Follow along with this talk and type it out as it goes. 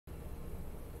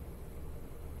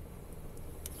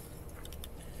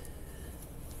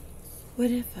What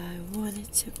if I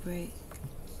wanted to break?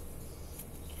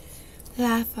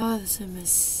 Laugh all the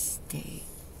mistakes.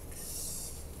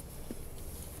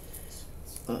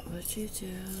 What would you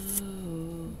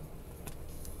do?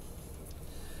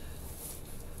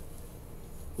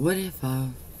 What if I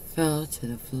fell to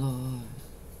the floor?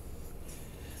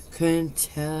 Couldn't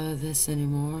tell this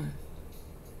anymore.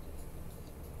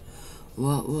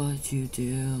 What would you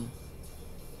do?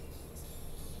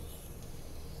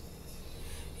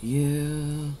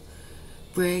 You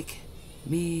break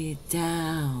me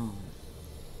down.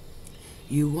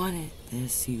 You wanted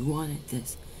this, you wanted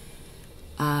this.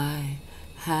 I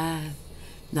have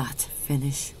not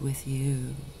finished with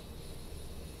you.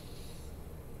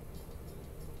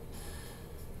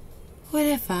 What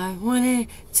if I wanted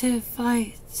to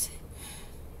fight?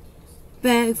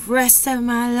 Beg the rest of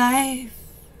my life?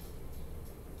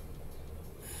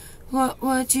 What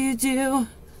would you do?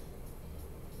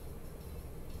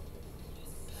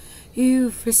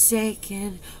 You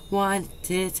forsaken,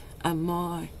 wanted a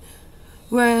more.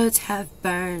 Worlds have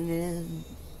burned in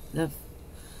the.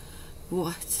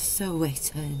 What's the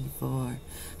waiting for?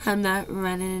 I'm not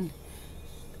running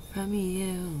from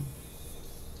you.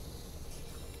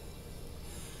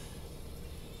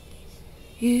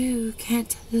 You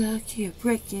can't look, you're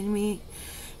breaking me.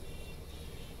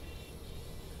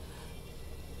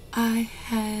 I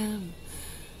am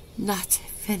not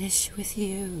finished with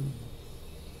you.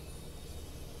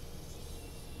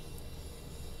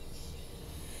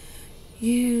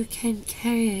 You can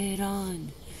carry it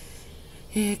on.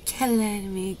 You're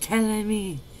killing me, killing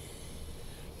me.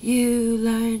 You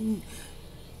learn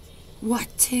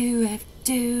what to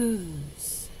do.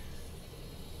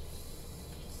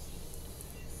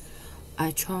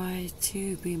 I try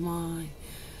to be mine.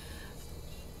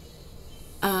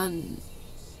 And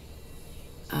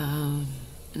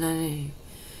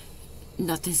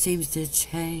nothing seems to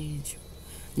change.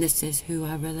 This is who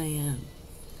I really am.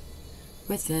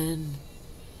 Within.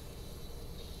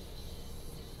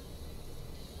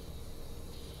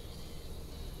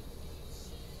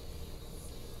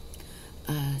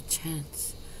 A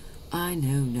chance I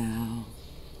know now.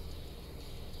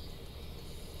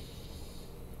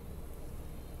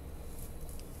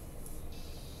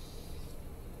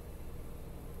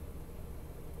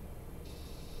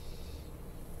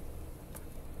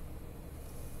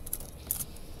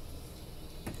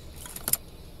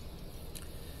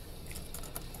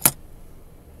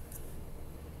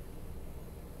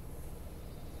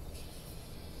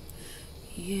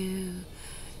 You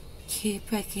keep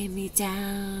breaking me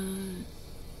down.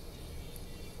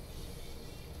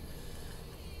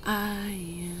 I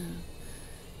am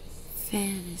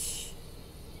finished.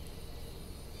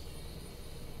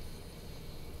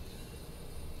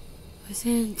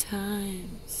 Within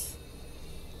times.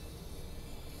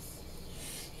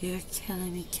 You're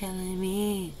killing me, killing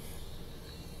me.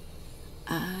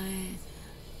 I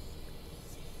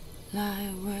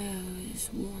lie where I always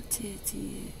wanted to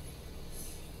you.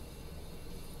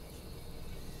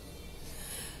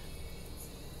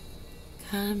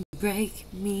 Come break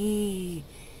me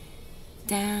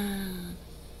down.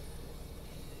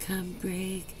 Come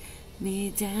break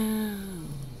me down.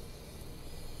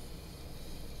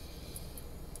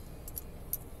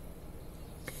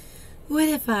 What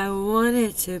if I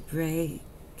wanted to break?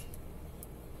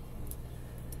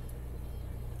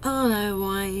 All I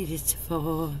wanted to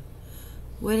fall.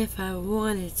 What if I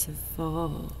wanted to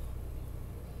fall?